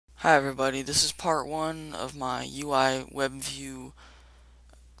Hi everybody, this is part 1 of my UIWebView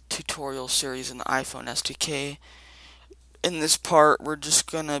tutorial series in the iPhone SDK. In this part, we're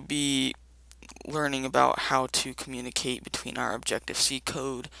just going to be learning about how to communicate between our Objective-C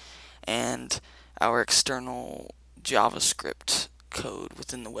code and our external JavaScript code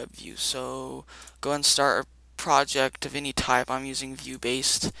within the WebView. So go ahead and start a project of any type. I'm using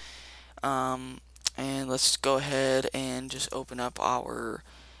Vue-based. And let's go ahead and just open up our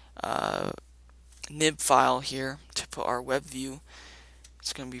nib file here to put our web view.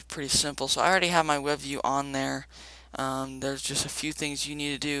 It's going to be pretty simple. So I already have my web view on there. There's just a few things you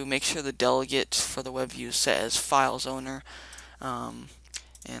need to do. Make sure the delegate for the web view is set as files owner. And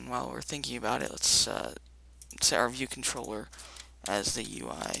while we're thinking about it, let's set our view controller as the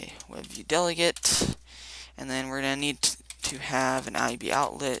UI web view delegate. And then we're going to need to have an IB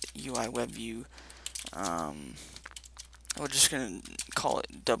outlet UI web view. We're just going to call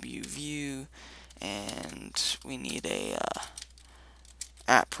it WView. And we need a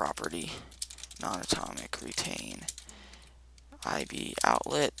at property, non-atomic, retain IB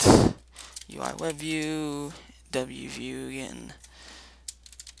outlet, UIWebView, WView again,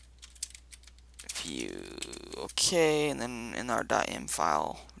 view. Okay, and then in our .m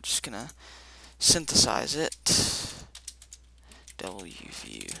file, we're just gonna synthesize it.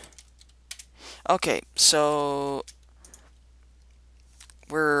 WView. Okay, so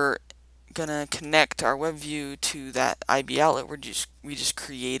we're gonna connect our web view to that IB outlet we just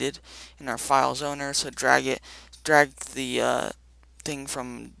created in our files owner. So drag the thing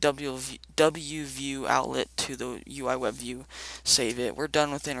from WView outlet to the UI web view, save it. We're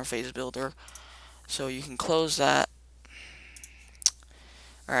done with interface builder, so you can close that.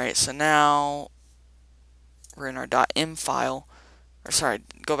 Alright, so now we're in our .m file, or sorry,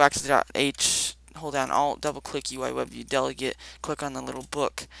 go back to the .h, hold down Alt, double click UIWebView delegate, click on the little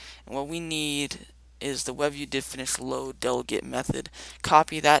book, and what we need is the WebView did finish load delegate method.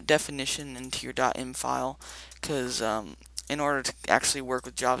 Copy that definition into your .m file, because in order to actually work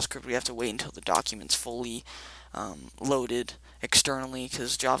with JavaScript, we have to wait until the document's fully loaded externally,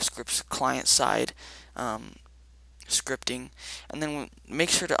 because JavaScript's client-side scripting. And then make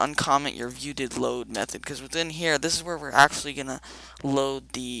sure to uncomment your viewDidLoad method, because within here, this is where we're actually going to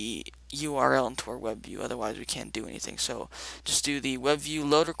load the URL into our web view. Otherwise, we can't do anything. So just do the web view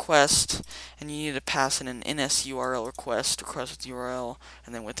load request, and you need to pass in an NSURL request with URL,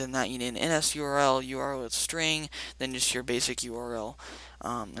 and then within that, you need an NSURL, URL with string, then just your basic URL,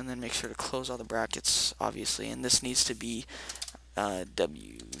 and then make sure to close all the brackets, obviously, and this needs to be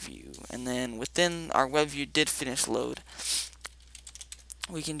WView. And then within our web view did finish load,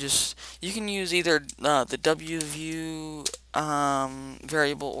 you can use either the WView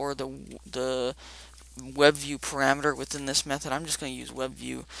variable or the web view parameter within this method. I'm just going to use web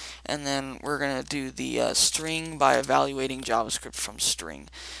view, and then we're going to do the string by evaluating JavaScript from string.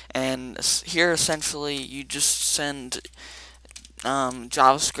 And here essentially you just send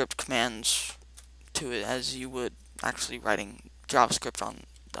JavaScript commands to it as you would actually writing JavaScript on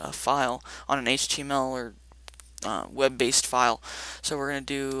a file, on an HTML or web-based file. So we're going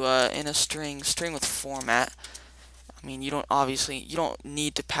to do in a string with format. I mean, you don't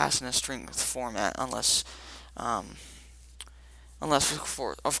need to pass in a string with format unless of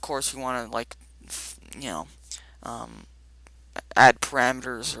course you want to, like, add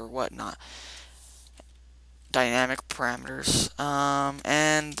parameters or whatnot, dynamic parameters.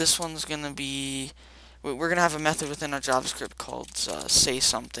 And this one's going to be, we're going to have a method within our JavaScript called say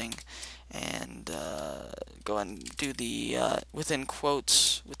something, and go ahead and do the within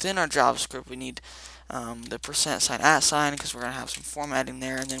quotes within our JavaScript. We need the %@ because we're going to have some formatting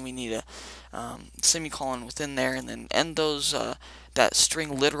there, and then we need a semicolon within there, and then end those that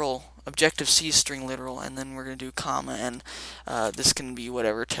string literal, Objective-C string literal, and then we're going to do comma, and this can be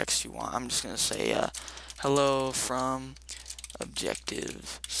whatever text you want. I'm just going to say hello from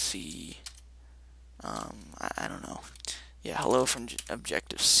Objective-C. I don't know. Yeah, hello from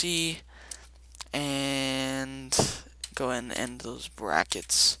Objective-C, and go ahead and end those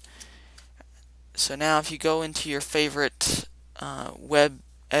brackets. So now if you go into your favorite web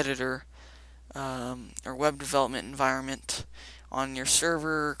editor or web development environment on your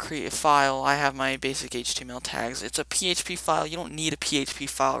server, create a file. I have my basic HTML tags. It's a PHP file. You don't need a PHP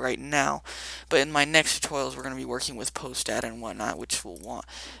file right now, but in my next tutorials we're going to be working with post data and whatnot, which will want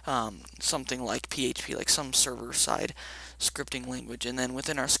something like PHP, like some server-side scripting language. And then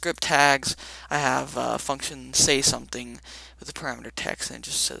within our script tags, I have function say something with the parameter text, and it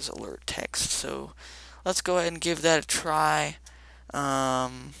just says alert text. So let's go ahead and give that a try.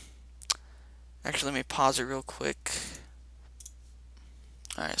 Actually, let me pause it real quick.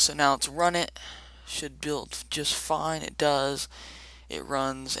 Alright, so now let's run it. Should build just fine. It does. It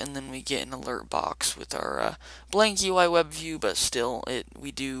runs, and then we get an alert box with our blank UIWebView, but still,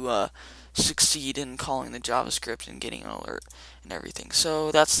 we do succeed in calling the JavaScript and getting an alert and everything.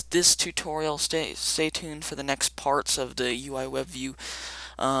 So that's this tutorial. Stay tuned for the next parts of the UIWebView.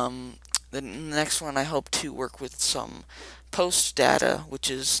 The next one, I hope to work with some post data,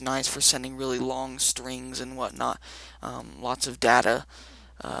 which is nice for sending really long strings and whatnot. Lots of data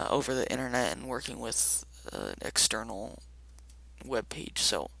over the internet and working with an external web page.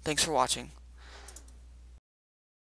 So thanks for watching.